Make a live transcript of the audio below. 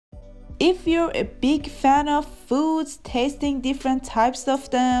If you're a big fan of foods, tasting different types of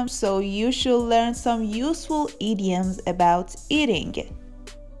them, so you should learn some useful idioms about eating.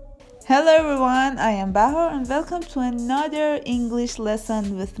 Hello everyone, I am Bahar and welcome to another English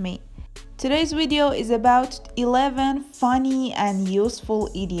lesson with me. Today's video is about 11 funny and useful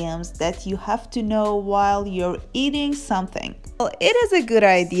idioms that you have to know while you're eating something. Well, it is a good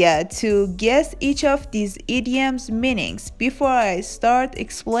idea to guess each of these idioms' meanings before I start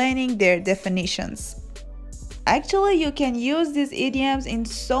explaining their definitions. Actually, you can use these idioms in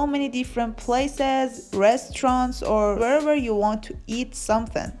so many different places, restaurants, or wherever you want to eat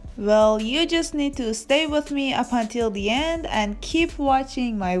something. Well, you just need to stay with me up until the end and keep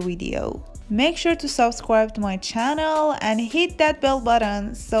watching my video. Make sure to subscribe to my channel and hit that bell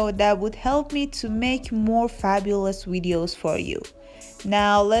button, so that would help me to make more fabulous videos for you.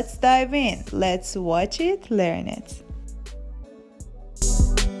 Now let's dive in. Let's watch it, learn it.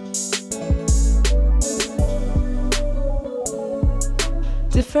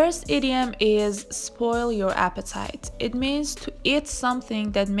 The first idiom is spoil your appetite. It means to eat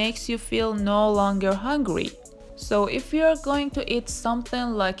something that makes you feel no longer hungry. So if you're going to eat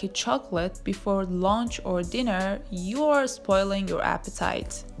something like a chocolate before lunch or dinner, you are spoiling your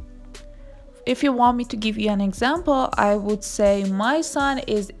appetite. If you want me to give you an example, I would say my son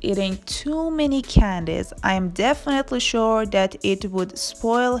is eating too many candies. I am definitely sure that it would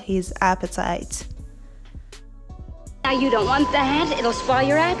spoil his appetite. Now you don't want that, it'll spoil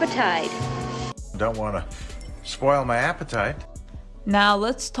your appetite. Don't want to spoil my appetite. Now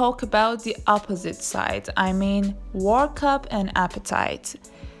let's talk about the opposite side. I mean, work up an appetite.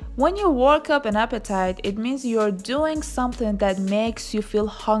 When you work up an appetite, it means you're doing something that makes you feel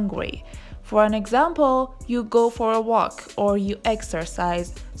hungry. For an example, you go for a walk or you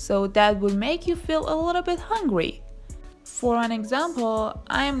exercise, so that will make you feel a little bit hungry. For an example,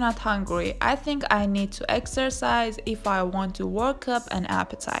 I am not hungry. I think I need to exercise if I want to work up an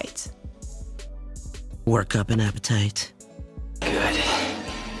appetite. Work up an appetite. Good.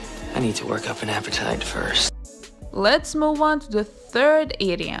 I need to work up an appetite first. Let's move on to the third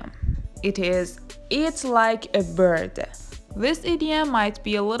idiom. It is eat like a bird. This idiom might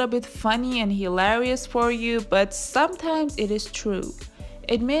be a little bit funny and hilarious for you, but sometimes it is true.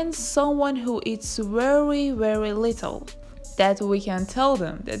 It means someone who eats very little, that we can tell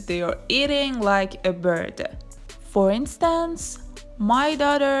them that they are eating like a bird. For instance, my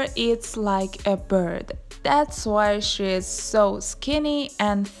daughter eats like a bird. That's why she is so skinny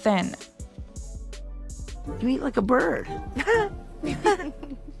and thin. You eat like a bird.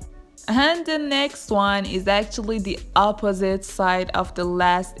 And the next one is actually the opposite side of the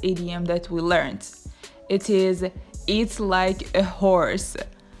last idiom that we learned. It is eat like a horse.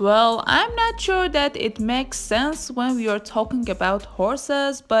 Well, I'm not sure that it makes sense when we are talking about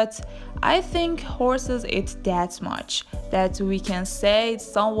horses, but I think horses eat that much that we can say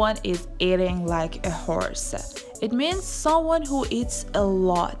someone is eating like a horse. It means someone who eats a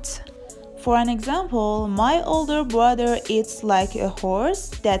lot. For an example, my older brother eats like a horse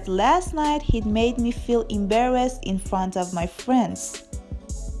that last night he made me feel embarrassed in front of my friends.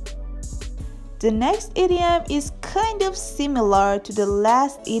 The next idiom is kind of similar to the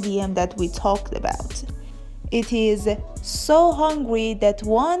last idiom that we talked about. It is so hungry that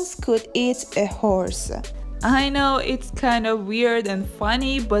one could eat a horse. I know it's kind of weird and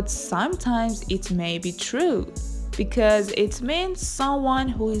funny, but sometimes it may be true, because it means someone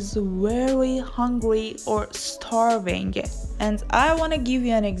who is very hungry or starving. And I want to give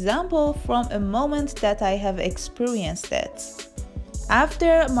you an example from a moment that I have experienced it.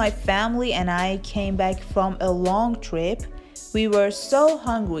 After my family and I came back from a long trip, we were so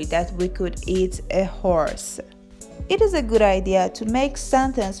hungry that we could eat a horse. It is a good idea to make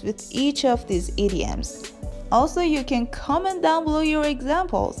sentence with each of these idioms. Also, you can comment down below your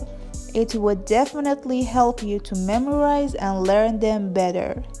examples. It would definitely help you to memorize and learn them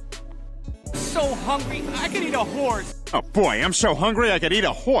better. So hungry, I could eat a horse. Oh boy, I'm so hungry I could eat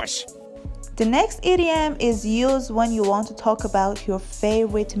a horse. The next idiom is used when you want to talk about your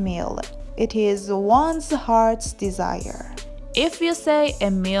favorite meal. It is one's heart's desire. If you say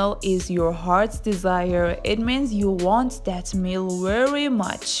a meal is your heart's desire, it means you want that meal very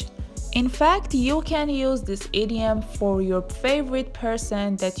much. In fact, you can use this idiom for your favorite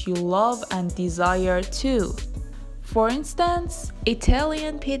person that you love and desire too. For instance,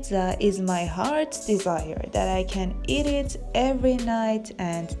 Italian pizza is my heart's desire that I can eat it every night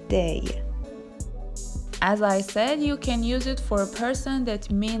and day. As I said, you can use it for a person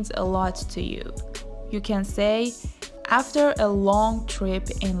that means a lot to you. You can say, after a long trip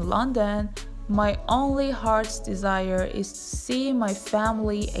in London, My only heart's desire is to see my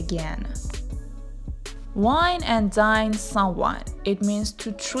family again. Wine and dine someone. It means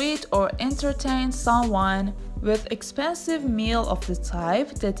to treat or entertain someone with expensive meal of the type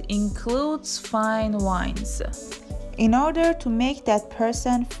that includes fine wines, in order to make that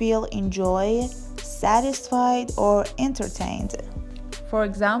person feel enjoyed, satisfied, or entertained. For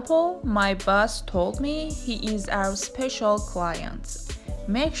example, my boss told me he is our special client.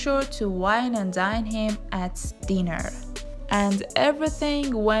 Make sure to wine and dine him at dinner. And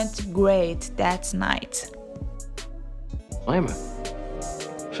everything went great that night. Blame her.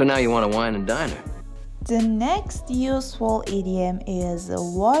 So now you want to wine and dine her? The next useful idiom is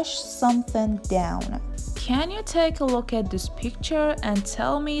wash something down. Can you take a look at this picture and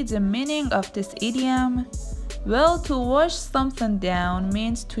tell me the meaning of this idiom? Well, to wash something down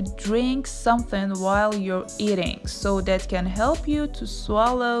means to drink something while you're eating, so that can help you to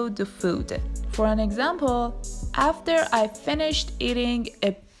swallow the food. For an example, after I finished eating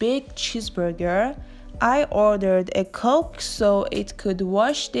a big cheeseburger, I ordered a Coke so it could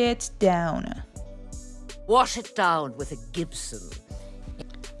wash it down. Wash it down with a Gibson.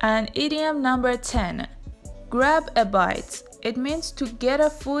 And idiom number 10. Grab a bite. It means to get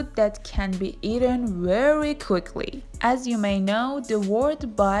a food that can be eaten very quickly. As you may know, the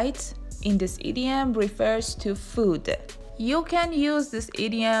word bite in this idiom refers to food. You can use this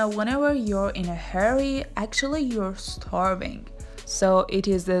idiom whenever you're in a hurry, actually you're starving. So it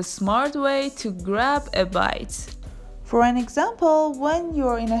is a smart way to grab a bite. For an example, when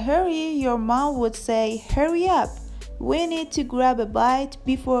you're in a hurry, your mom would say, "Hurry up, we need to grab a bite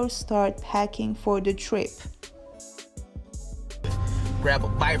before start packing for the trip." Grab a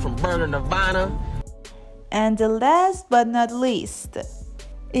bite from Burner Nirvana. And the last but not least,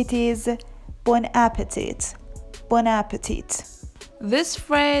 it is bon appetit. Bon appetit. This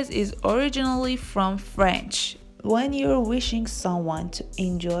phrase is originally from French. When you're wishing someone to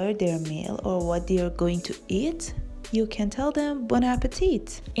enjoy their meal or what they are going to eat, you can tell them bon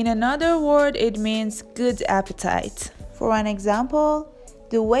appetit. In another word, it means good appetite. For an example,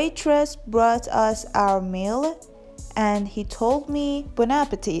 the waitress brought us our meal and he told me bon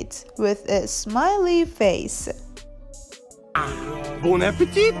appetit with a smiley face. Bon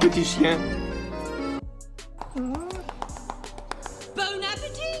appétit, petit chien. Bon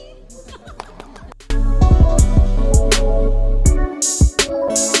appetit!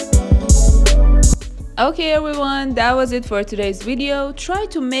 Okay everyone, that was it for today's video. Try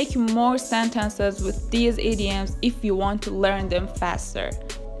to make more sentences with these idioms if you want to learn them faster.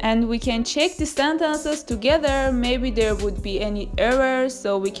 And we can check the sentences together. Maybe there would be any errors,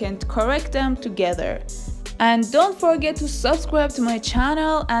 so we can correct them together. And don't forget to subscribe to my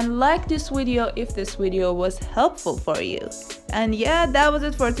channel and like this video if this video was helpful for you. And yeah, that was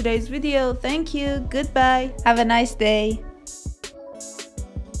it for today's video. Thank you, goodbye, have a nice day.